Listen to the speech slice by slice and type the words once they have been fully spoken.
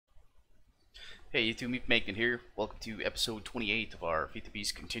Hey YouTube, Meef making here. Welcome to episode 28 of our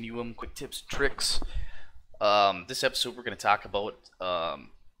FTB Continuum quick tips and tricks. This episode we're going to talk about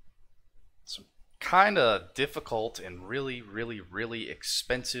some kind of difficult and really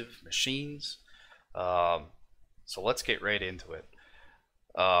expensive machines. So let's get right into it.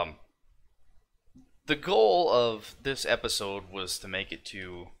 The goal of this episode was to make it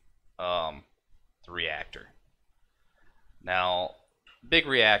to the reactor. Now, big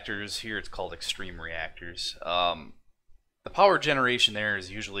reactors, here it's called Extreme Reactors. The power generation there is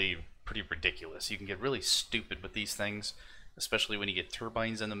usually pretty ridiculous. You can get really stupid with these things, especially when you get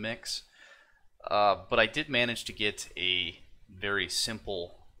turbines in the mix. But I did manage to get a very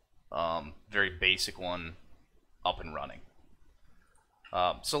simple, very basic one up and running.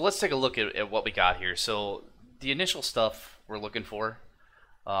 So let's take a look at what we got here. So the initial stuff we're looking for,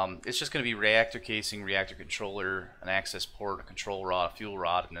 it's just going to be reactor casing, reactor controller, an access port, a control rod, a fuel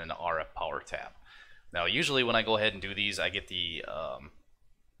rod, and an RF power tap. Now, usually when I go ahead and do these, I get the,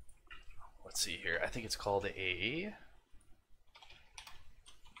 let's see here, I think it's called a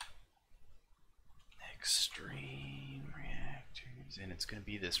Extreme Reactors, and it's going to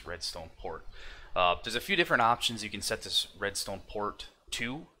be this redstone port. There's a few different options you can set this redstone port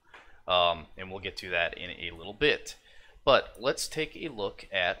to, and we'll get to that in a little bit. But let's take a look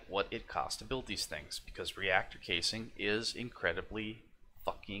at what it costs to build these things, because reactor casing is incredibly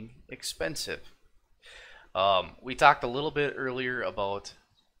fucking expensive. We talked a little bit earlier about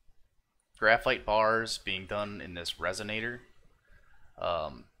graphite bars being done in this resonator.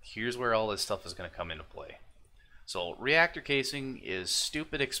 Here's where all this stuff is going to come into play. So reactor casing is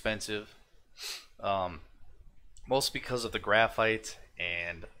stupid expensive, most because of the graphite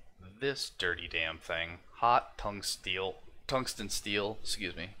and this dirty damn thing, hot tungsten steel,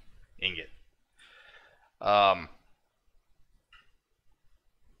 excuse me, ingot.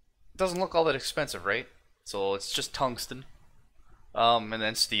 Doesn't look all that expensive, right? So it's just tungsten, and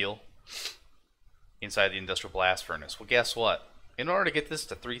then steel inside the industrial blast furnace. Well, guess what? In order to get this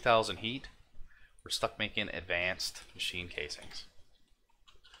to 3,000 heat, we're stuck making advanced machine casings.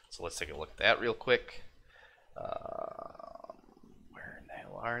 So let's take a look at that real quick. Where in the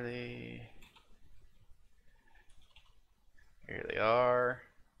hell are they? Here they are.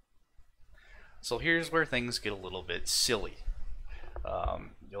 So here's where things get a little bit silly.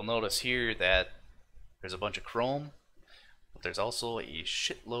 You'll notice here that there's a bunch of chrome, but there's also a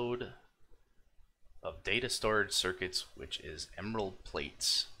shitload of data storage circuits, which is emerald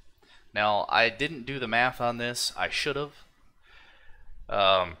plates. Now, I didn't do the math on this. I should have.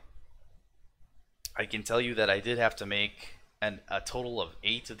 I can tell you that I did have to make a total of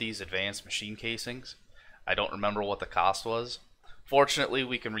 8 of these advanced machine casings. I don't remember what the cost was. Fortunately,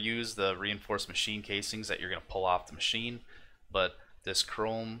 we can reuse the reinforced machine casings that you're going to pull off the machine, but this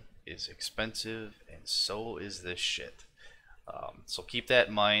chrome is expensive, and so is this shit. So keep that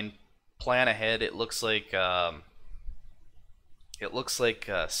in mind. Plan ahead. It looks like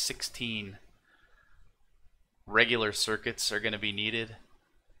 16 regular circuits are going to be needed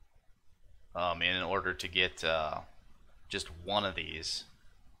in order to get just one of these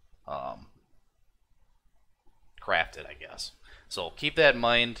crafted, I guess. So keep that in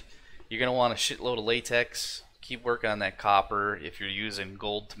mind. You're going to want a shitload of latex. Keep working on that copper. If you're using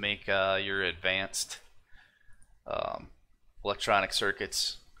gold to make your advanced electronic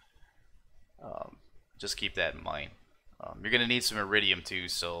circuits, just keep that in mind. You're going to need some iridium too,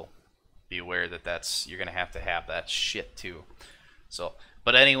 so be aware that you're going to have that shit too. So,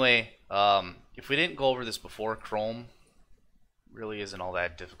 but anyway, if we didn't go over this before, chrome really isn't all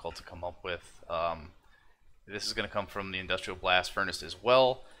that difficult to come up with. This is going to come from the industrial blast furnace as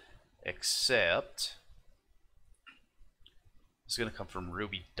well, except it's going to come from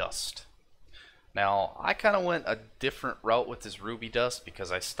ruby dust. Now, I kind of went a different route with this ruby dust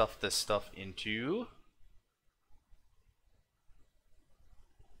because I stuffed this stuff into...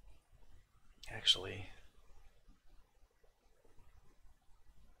 Actually,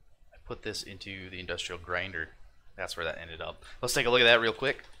 I put this into the industrial grinder. That's where that ended up. Let's take a look at that real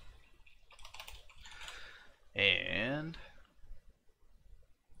quick. And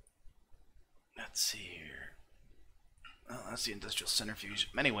let's see here. Oh, that's the industrial centrifuge.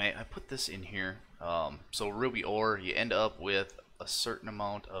 Anyway, I put this in here. So ruby ore, you end up with a certain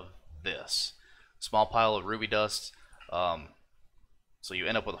amount of this. Small pile of ruby dust. So you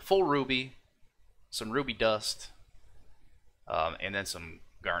end up with a full ruby, some ruby dust, and then some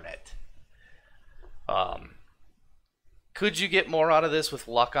garnet. Could you get more out of this with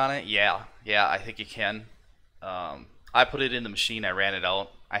luck on it? Yeah, I think you can. I put it in the machine, I ran it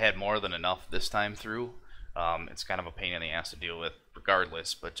out. I had more than enough this time through. It's kind of a pain in the ass to deal with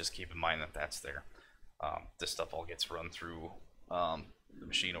regardless, but just keep in mind that that's there. This stuff all gets run through the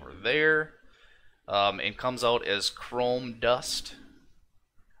machine over there, and comes out as chrome dust.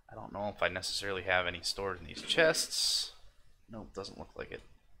 I don't know if I necessarily have any stored in these chests. Nope, doesn't look like it.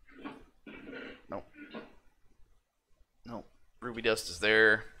 Nope. Nope. Ruby dust is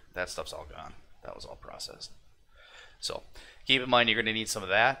there. That stuff's all gone. That was all processed. So keep in mind you're going to need some of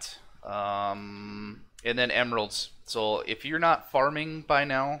that. And then emeralds. So if you're not farming by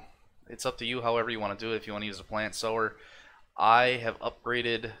now, it's up to you however you want to do it. If you want to use a plant sower, I have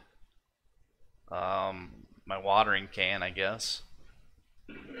upgraded my watering can, I guess.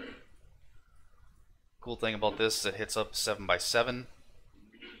 Cool thing about this is it hits up 7x7.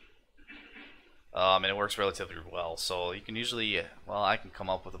 And it works relatively well. So you can usually, well, I can come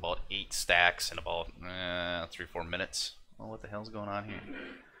up with about 8 stacks in about 3-4 minutes. Well, what the hell's going on here?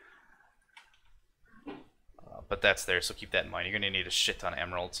 But that's there, so keep that in mind. You're going to need a shit ton of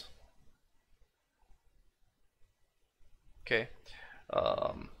emeralds. Okay.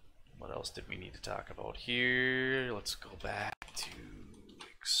 What else did we need to talk about here? Let's go back to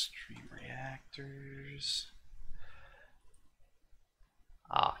Extreme Reactors.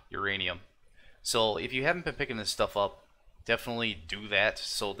 Uranium. So if you haven't been picking this stuff up, definitely do that.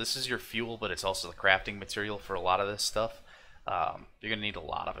 So this is your fuel, but it's also the crafting material for a lot of this stuff. You're going to need a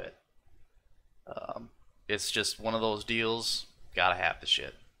lot of it. It's just one of those deals. Gotta have the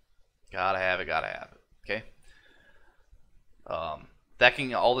shit. Gotta have it, gotta have it. Okay? That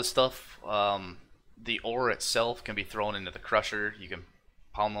can, all this stuff, the ore itself can be thrown into the crusher. You can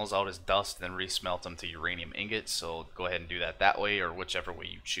pound those out as dust and then resmelt them to uranium ingots. So go ahead and do that way, or whichever way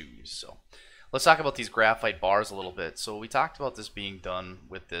you choose. So let's talk about these graphite bars a little bit. So we talked about this being done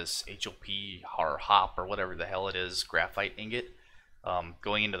with this HOP or hop or whatever the hell it is, graphite ingot,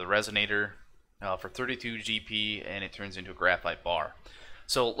 going into the resonator for 32 GP, and it turns into a graphite bar.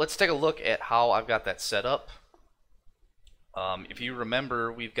 So let's take a look at how I've got that set up. If you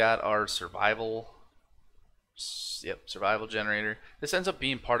remember, we've got our survival generator. This ends up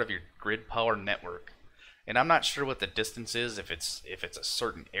being part of your grid power network, and I'm not sure what the distance is, if it's a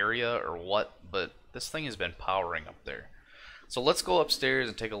certain area or what, but this thing has been powering up there. So let's go upstairs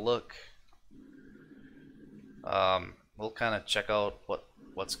and take a look. We'll kind of check out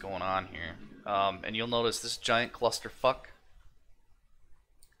what's going on here, and you'll notice this giant clusterfuck.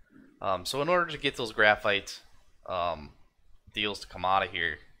 So in order to get those graphite deals to come out of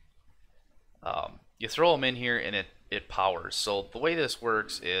here, you throw them in here and it powers. So the way this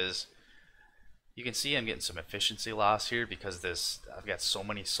works is, you can see I'm getting some efficiency loss here because I've got so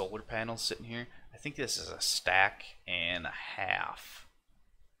many solar panels sitting here. I think this is a stack and a half.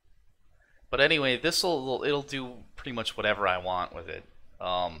 But anyway, it'll do pretty much whatever I want with it.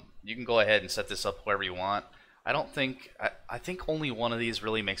 You can go ahead and set this up wherever you want. I think only one of these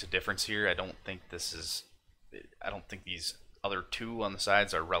really makes a difference here. I don't think these other two on the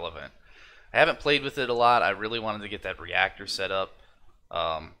sides are relevant. I haven't played with it a lot. I really wanted to get that reactor set up.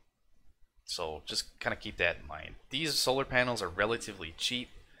 So just kind of keep that in mind. These solar panels are relatively cheap.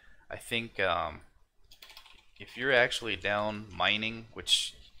 I think if you're actually down mining,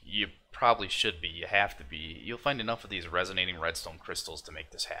 which you probably should be, you have to be, you'll find enough of these resonating redstone crystals to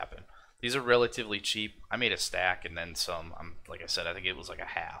make this happen. These are relatively cheap. I made a stack and then some. Like I said, I think it was like a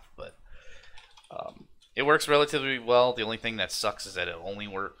half, but it works relatively well. The only thing that sucks is that it only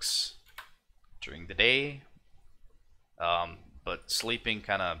works during the day, but sleeping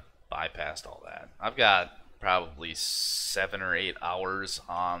kind of bypassed all that. I've got probably 7 or 8 hours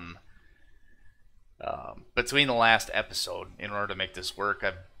on between the last episode in order to make this work.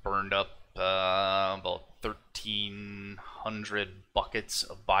 I've burned up about 1,300 buckets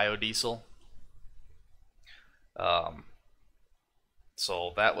of biodiesel.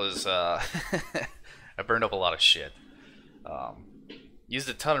 So that was I burned up a lot of shit. Used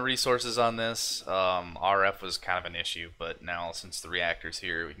a ton of resources on this. RF was kind of an issue, but now since the reactor's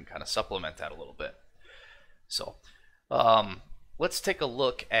here, we can kind of supplement that a little bit. So let's take a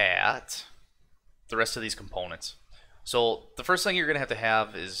look at the rest of these components. So the first thing you're going to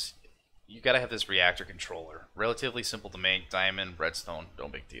have is you got to have this reactor controller. Relatively simple to make, diamond, redstone, no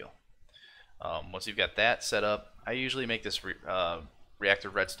big deal. Once you've got that set up, I usually make this reactor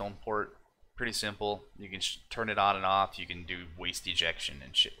redstone port pretty simple. You can turn it on and off. You can do waste ejection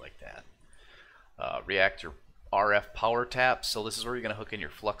and shit like that. Reactor RF power tap. So this is where you're going to hook in your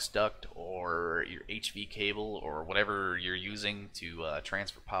flux duct or your HV cable or whatever you're using to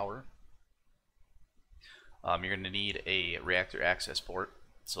transfer power. You're going to need a reactor access port.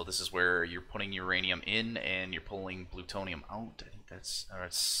 So this is where you're putting uranium in and you're pulling plutonium out. I think that's, or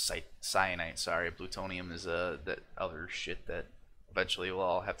it's cyanide. Sorry, plutonium is that other shit that eventually we'll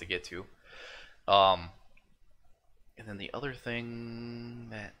all have to get to. And then the other thing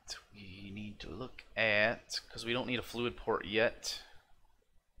that we need to look at, because we don't need a fluid port yet,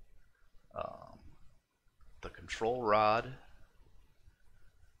 the control rod.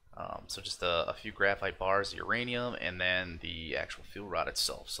 So just a few graphite bars of uranium, and then the actual fuel rod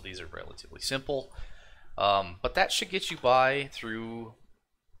itself. So these are relatively simple, but that should get you by through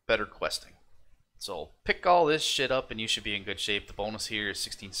better questing. So pick all this shit up and you should be in good shape. The bonus here is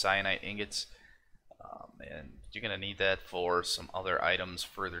 16 cyanide ingots, and you're gonna need that for some other items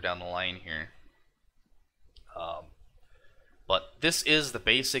further down the line here. But this is the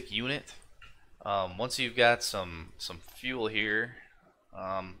basic unit. Once you've got some fuel here,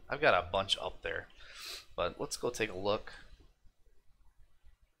 I've got a bunch up there, but let's go take a look,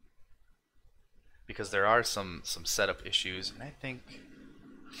 because there are some setup issues, and I think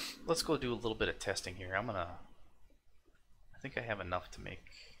let's go do a little bit of testing here. I think I have enough to make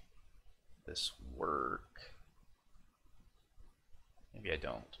this work. Maybe I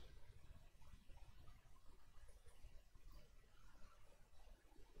don't.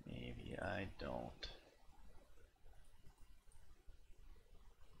 Maybe I don't.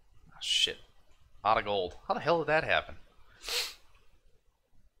 Oh, shit. Out of gold. How the hell did that happen?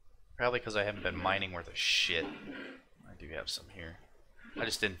 Probably because I haven't been mining worth a shit. I do have some here. I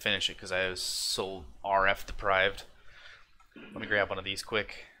just didn't finish it because I was so RF deprived. Let me grab one of these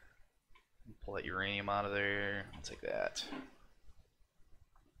quick. Pull that uranium out of there. I'll take that.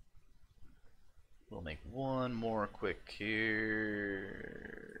 We'll make one more quick here.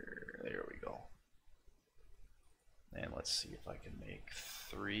 There we go. And let's see if I can make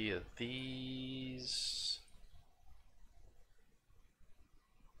 3 of these.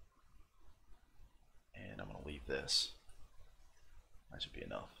 And I'm going to leave this. That should be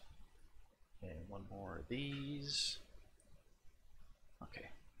enough. And one more of these. Okay.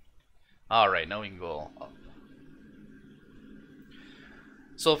 Alright, now we can go up.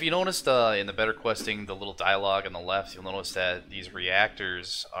 So if you noticed in the better questing, the little dialogue on the left, you'll notice that these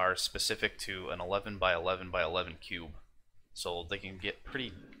reactors are specific to an 11 by 11 by 11 cube. So they can get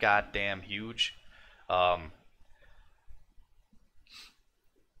pretty goddamn huge. And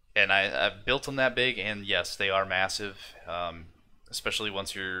I've built them that big, and yes, they are massive. Especially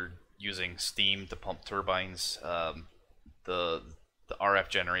once you're using steam to pump turbines, the RF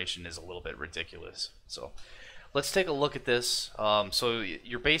generation is a little bit ridiculous. So let's take a look at this. So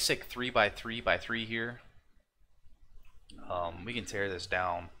your basic 3 by 3 by 3 here. We can tear this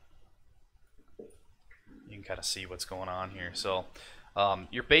down. You can kind of see what's going on here. So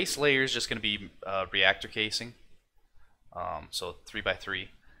your base layer is just going to be reactor casing. So 3 by 3.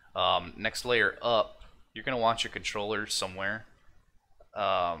 Next layer up, you're going to want your controller somewhere.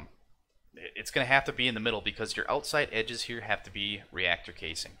 It's going to have to be in the middle because your outside edges here have to be reactor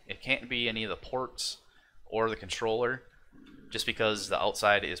casing. It can't be any of the ports or the controller, just because the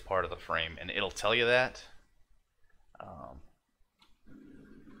outside is part of the frame, and it'll tell you that.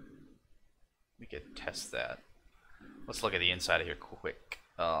 We could test that. Let's look at the inside of here quick.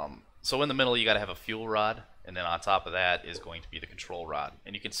 So in the middle you got to have a fuel rod, and then on top of that is going to be the control rod.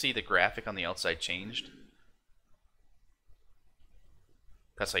 And you can see the graphic on the outside changed.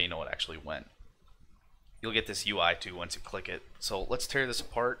 That's how you know it actually went. You'll get this UI too once you click it. So let's tear this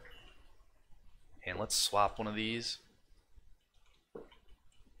apart, and let's swap one of these.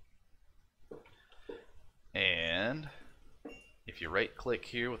 And if you right click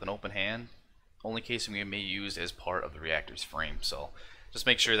here with an open hand, only casing we may use as part of the reactor's frame. So just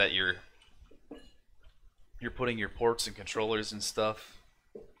make sure that you're putting your ports and controllers and stuff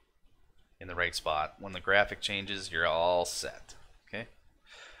in the right spot. When the graphic changes, you're all set. Okay.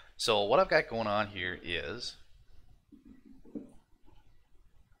 So what I've got going on here is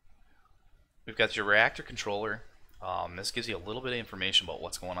we've got your reactor controller. This gives you a little bit of information about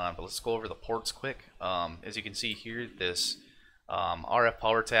what's going on, but let's go over the ports quick. As you can see here, this RF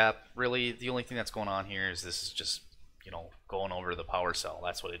power tap, really the only thing that's going on here is this is just, you know, going over the power cell.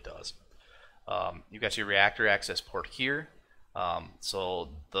 That's what it does. You've got your reactor access port here. So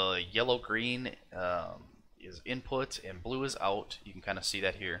the yellow-green is input and blue is out. You can kind of see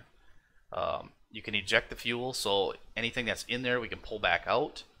that here. You can eject the fuel, so anything that's in there we can pull back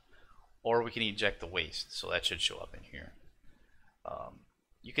out, or we can eject the waste, so that should show up in here.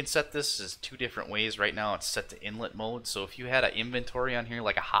 You can set this as 2 different ways. Right now it's set to inlet mode, so if you had an inventory on here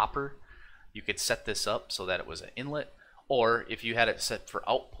like a hopper, you could set this up so that it was an inlet, or if you had it set for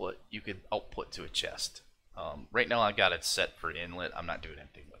output, you could output to a chest. Right now I've got it set for inlet. I'm not doing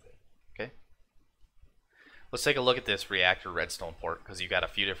anything with it. Okay. Let's take a look at this reactor redstone port, because you've got a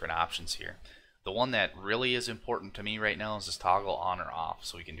few different options here. The one that really is important to me right now is this toggle on or off,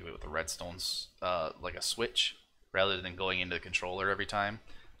 so we can do it with the redstones, like a switch, rather than going into the controller every time.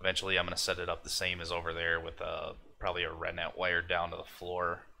 Eventually I'm going to set it up the same as over there with probably a red net wired down to the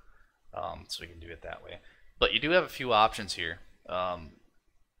floor, so we can do it that way. But you do have a few options here.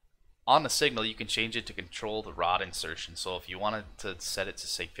 On the signal, you can change it to control the rod insertion. So if you wanted to set it to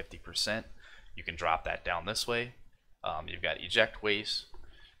say 50%, you can drop that down this way. You've got eject waste.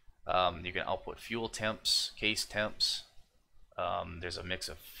 You can output fuel temps, case temps. There's a mix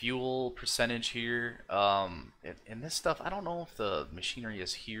of fuel percentage here. And this stuff, I don't know if the machinery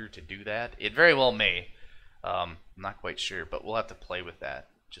is here to do that. It very well may. I'm not quite sure, but we'll have to play with that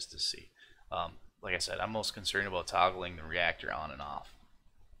just to see. Like I said, I'm most concerned about toggling the reactor on and off.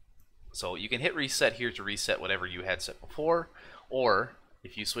 So you can hit reset here to reset whatever you had set before, or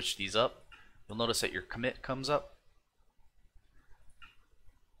if you switch these up, you'll notice that your commit comes up.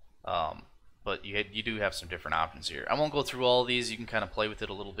 But you do have some different options here. I won't go through all of these. You can kind of play with it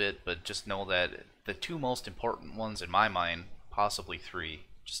a little bit, but just know that the two most important ones in my mind, possibly three,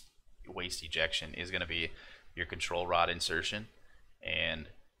 just waste ejection, is going to be your control rod insertion and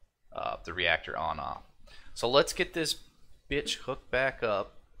the reactor on-off. So let's get this bitch hooked back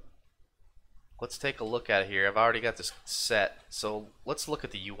up. Let's take a look at it here. I've already got this set, so let's look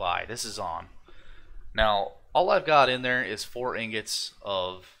at the UI. This is on. Now, all I've got in there is 4 ingots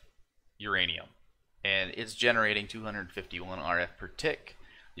of uranium, and it's generating 251 RF per tick.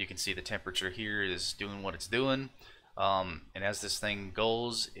 You can see the temperature here is doing what it's doing, and as this thing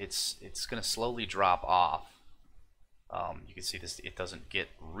goes, it's going to slowly drop off. You can see this; it doesn't get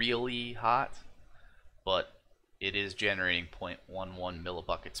really hot, but it is generating 0.11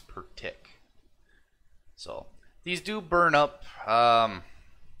 millibuckets per tick. So these do burn up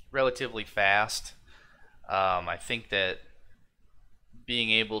relatively fast. I think that being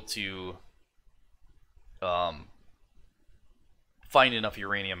able to find enough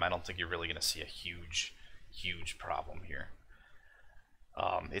uranium, I don't think you're really going to see a huge problem here.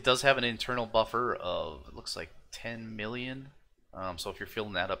 It does have an internal buffer of, it looks like 10 million. So if you're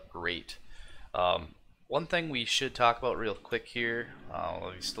filling that up, great. One thing we should talk about real quick here,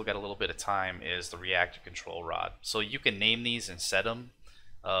 we've still got a little bit of time, is the reactor control rod. So you can name these and set them.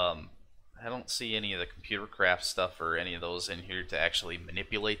 I don't see any of the computer craft stuff or any of those in here to actually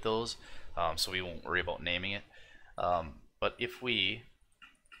manipulate those, so we won't worry about naming it. But if we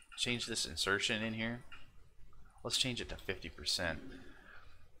change this insertion in here, let's change it to 50%.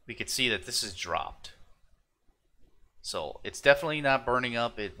 We could see that this is dropped. So it's definitely not burning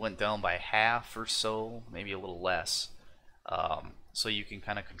up. It went down by half or so, maybe a little less. So you can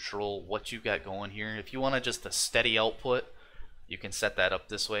kind of control what you've got going here. If you want just a steady output, you can set that up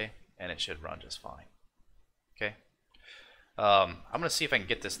this way, and it should run just fine. Okay. I'm going to see if I can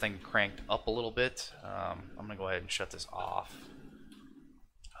get this thing cranked up a little bit. I'm going to go ahead and shut this off.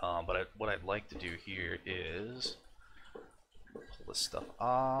 But what I'd like to do here is pull this stuff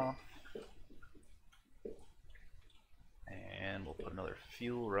off. And we'll put another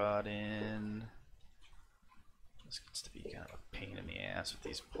fuel rod in. This gets to be kind of a pain in the ass with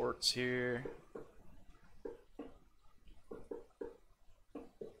these ports here.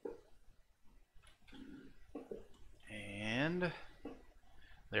 And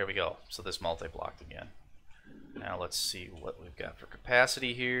there we go. So this multi-blocked again. Now let's see what we've got for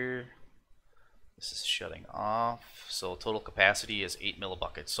capacity here. This is shutting off. So total capacity is 8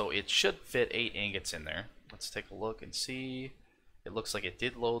 millibuckets. So it should fit 8 ingots in there. Let's take a look and see. It looks like it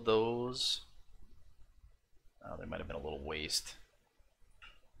did load those. Oh, there might have been a little waste.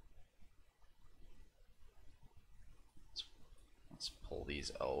 Let's pull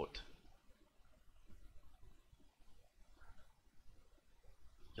these out.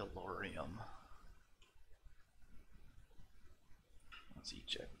 Yellorium. Let's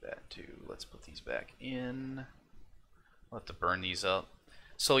eject that too. Let's put these back in. We'll have to burn these up.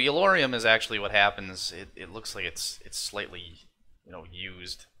 So yellorium is actually what happens. It looks like it's slightly,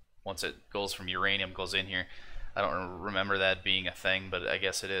 used. Once it goes from uranium, goes in here. I don't remember that being a thing, but I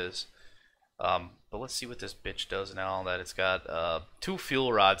guess it is. But let's see what this bitch does now that it's got 2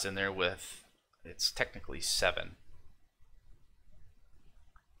 fuel rods in there with, it's technically 7.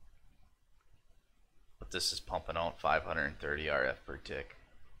 But this is pumping out 530 RF per tick.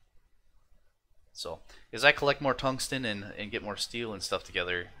 So as I collect more tungsten and get more steel and stuff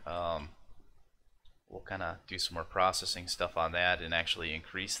together, we'll kind of do some more processing stuff on that and actually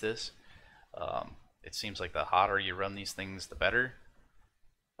increase this. It seems like the hotter you run these things, the better.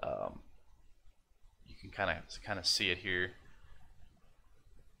 You can kind of see it here.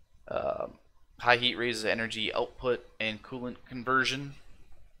 High heat raises energy output and coolant conversion.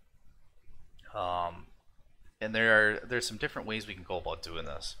 And there's some different ways we can go about doing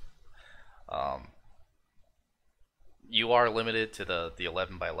this. You are limited to the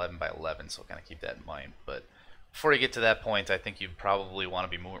 11 by 11 by 11, so kind of keep that in mind. But before you get to that point, I think you probably want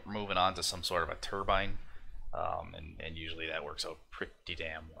to be moving on to some sort of a turbine, and usually that works out pretty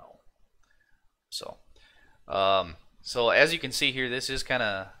damn well. So as you can see here, this is kind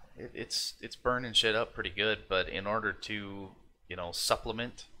of it's burning shit up pretty good. But in order to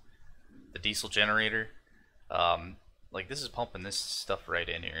supplement the diesel generator, like this is pumping this stuff right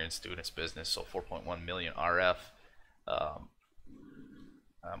in here. It's doing its business. So 4.1 million RF.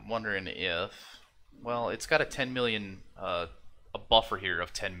 I'm wondering if, well, it's got a 10 million, a buffer here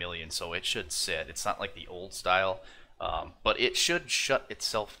of 10 million, so it should sit. It's not like the old style, but it should shut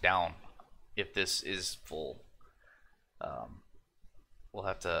itself down if this is full. We'll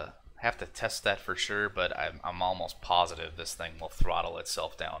have to test that for sure, but I'm almost positive this thing will throttle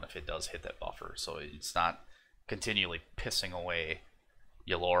itself down if it does hit that buffer, so it's not continually pissing away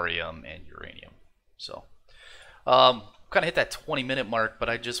yellorium and uranium. So kind of hit that 20-minute mark, but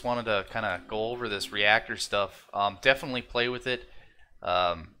I just wanted to kind of go over this reactor stuff. Definitely play with it.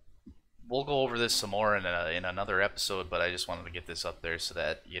 We'll go over this some more in another episode, but I just wanted to get this up there so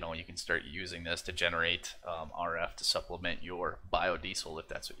that you can start using this to generate RF to supplement your biodiesel if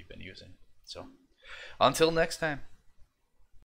that's what you've been using. So until next time.